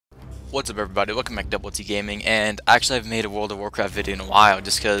What's up, everybody? Welcome back to Double T Gaming, and I actually haven't made a World of Warcraft video in a while,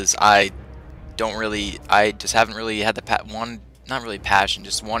 just because I just haven't really had the not really passion,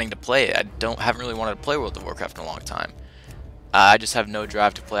 just wanting to play it. Haven't really wanted to play World of Warcraft in a long time. I just have no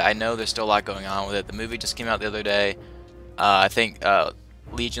drive to play. I know there's still a lot going on with it. The movie just came out the other day. I think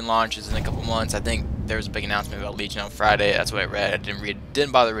Legion launches in a couple months. I think there was a big announcement about Legion on Friday. That's what I read. I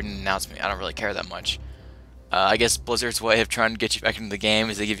didn't bother reading the announcement. I don't really care that much. I guess Blizzard's way of trying to get you back into the game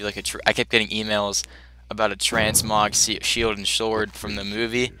is they give you like I kept getting emails about a transmog shield and sword from the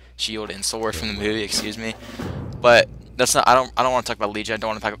movie, excuse me. But that's not. I don't want to talk about Legion. I don't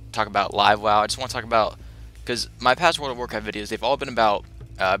want to talk about Live WoW. I just want to talk about, because my past World of Warcraft videos, they've all been about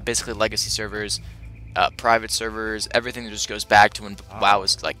basically legacy servers, private servers, everything that just goes back to when WoW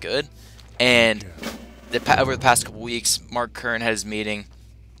was like good. And over the past couple weeks, Mark Curran had his meeting,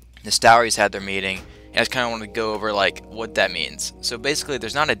 Nostalrius had their meeting. And I just kind of wanted to go over like what that means. So basically,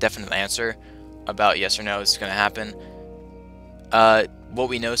 there's not a definite answer about yes or no it's going to happen. What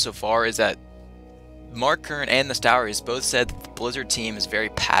we know so far is that Mark Curran and Nostalrius both said that the Blizzard team is very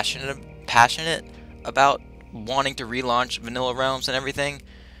passionate about wanting to relaunch Vanilla Realms and everything,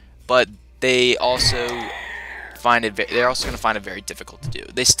 but they also they're also going to find it very difficult to do.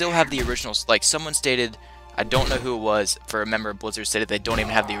 They still have the originals. Like someone stated, I don't know who it was, for a member of Blizzard stated they don't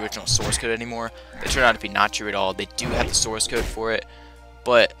even have the original source code anymore. That turned out to be not true at all. They do have the source code for it,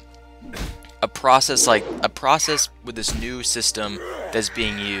 but a process with this new system that's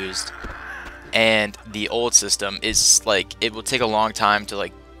being used and the old system is like, it will take a long time to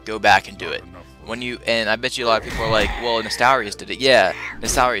like go back and do it. And I bet you a lot of people are like, well, Nostalrius did it. Yeah,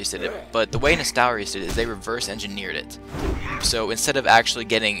 Nostalrius did it, but the way Nostalrius did it is they reverse engineered it. So instead of actually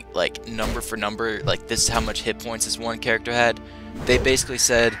getting like number for number, like this is how much hit points this one character had, they basically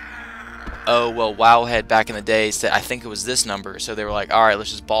said, oh well, WoW had back in the day said I think it was this number, so they were like, all right,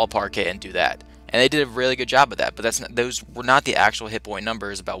 let's just ballpark it and do that. And they did a really good job of that, but those were not the actual hit point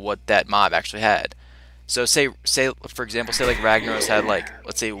numbers about what that mob actually had. So say for example, say like Ragnaros had like,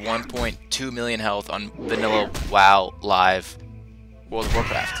 let's say 1.2 million health on vanilla WoW live World of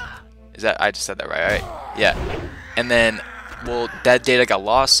Warcraft. Is that, I just said that right? Yeah. And then, well, that data got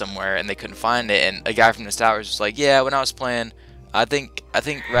lost somewhere and they couldn't find it, and a guy from the Nostalrius was like, yeah, when I was playing, I think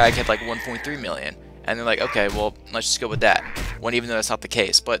Rag had like 1.3 million. And they're like, okay, well, let's just go with that. When even though that's not the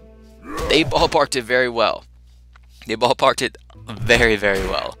case. But they ballparked it very well. They ballparked it very, very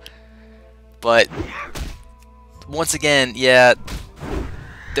well. But once again, yeah,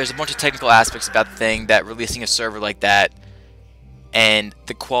 there's a bunch of technical aspects about the thing that releasing a server like that and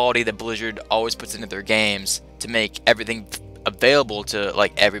the quality that Blizzard always puts into their games to make everything available to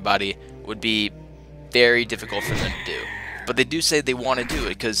like everybody would be very difficult for them to do. But they do say they want to do it,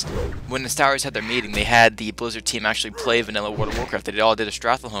 because when the Nostalrius had their meeting, they had the Blizzard team actually play vanilla World of Warcraft. They all did a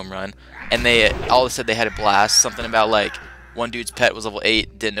Strathel home run, and they all said they had a blast. Something about like one dude's pet was level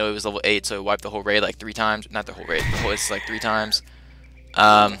 8, didn't know he was level 8, so he wiped the whole raid like 3 times. Not the whole raid, the whole it's like 3 times.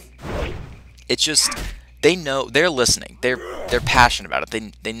 It's just, they know, they're listening. They're passionate about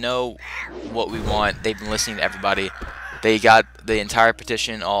it. They know what we want. They've been listening to everybody. They got the entire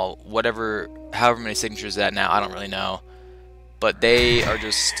petition, however many signatures that now, I don't really know. But they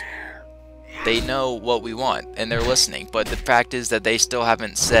know what we want and they're listening. But the fact is that they still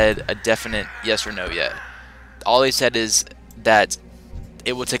haven't said a definite yes or no yet. All they said is that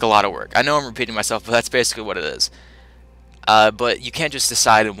it will take a lot of work. I know I'm repeating myself, but that's basically what it is. But you can't just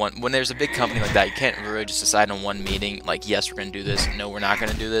decide in one. When there's a big company like that, you can't really just decide in one meeting, like, yes, we're going to do this, no, we're not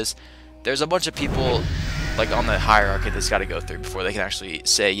going to do this. There's a bunch of people, like, on the hierarchy that's got to go through before they can actually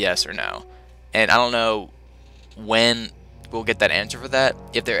say yes or no. And I don't know when we'll get that answer for that.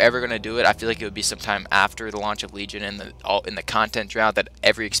 If they're ever going to do it, I feel like it would be sometime after the launch of Legion and in the content drought that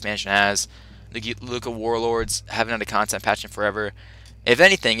every expansion has. Look at Warlords, haven't had a content patch in forever. If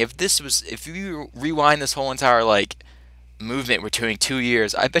anything, if you rewind this whole entire like movement we're doing 2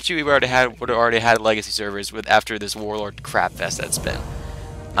 years, I bet you we would have already had legacy servers after this Warlord crap fest that's been.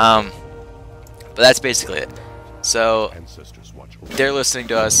 But that's basically it. So they're listening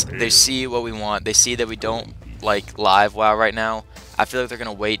to us. They see what we want. They see that we don't like live WoW right now. I feel like they're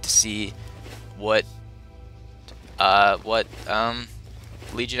gonna wait to see what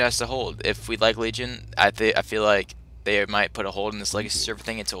Legion has to hold. If we like Legion, I feel like they might put a hold on this legacy server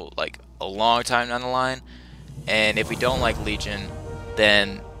thing until like a long time down the line. And if we don't like Legion,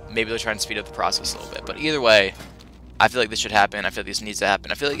 then maybe they'll try and speed up the process a little bit. But either way, I feel like this should happen. I feel like this needs to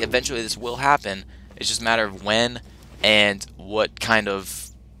happen. I feel like eventually this will happen. It's just a matter of when and what kind of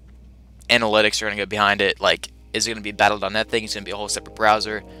analytics are going to go behind it. Like, is it going to be a battle.net thing? Is it going to be a whole separate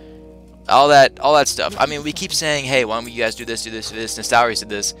browser? all that stuff. I mean, we keep saying, hey, why don't you guys do this, do this, do this? Nostalrius did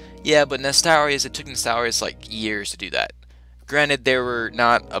this. Yeah, but Nostalrius, it took Nostalrius like years to do that. Granted, they were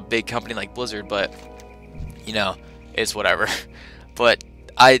not a big company like Blizzard, but you know, it's whatever. But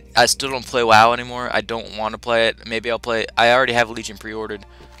I still don't play WoW anymore. I don't want to play it. Maybe I'll play it. I already have Legion pre-ordered.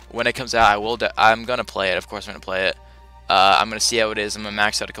 When it comes out, I'm gonna play it. Of course, I'm gonna play it. I'm gonna see how it is. I'm gonna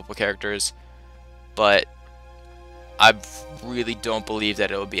max out a couple characters, but I really don't believe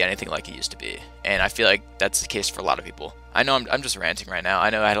that it will be anything like it used to be, and I feel like that's the case for a lot of people. I know I'm just ranting right now. I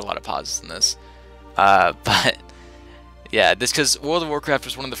know I had a lot of pauses in this, but yeah, this because World of Warcraft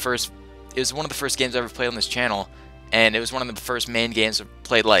was one of the first. It was one of the first games I ever played on this channel, and it was one of the first main games I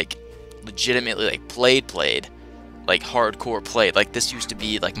played like legitimately, like played, like hardcore played. Like this used to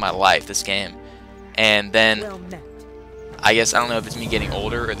be like my life, this game, and then I guess I don't know if it's me getting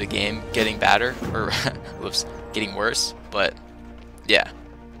older or the game getting badder or whoops, getting worse, but yeah.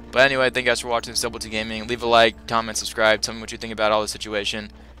 But anyway, thank you guys for watching this WT Gaming. Leave a like, comment, subscribe, tell me what you think about all the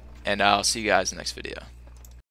situation, and I'll see you guys in the next video.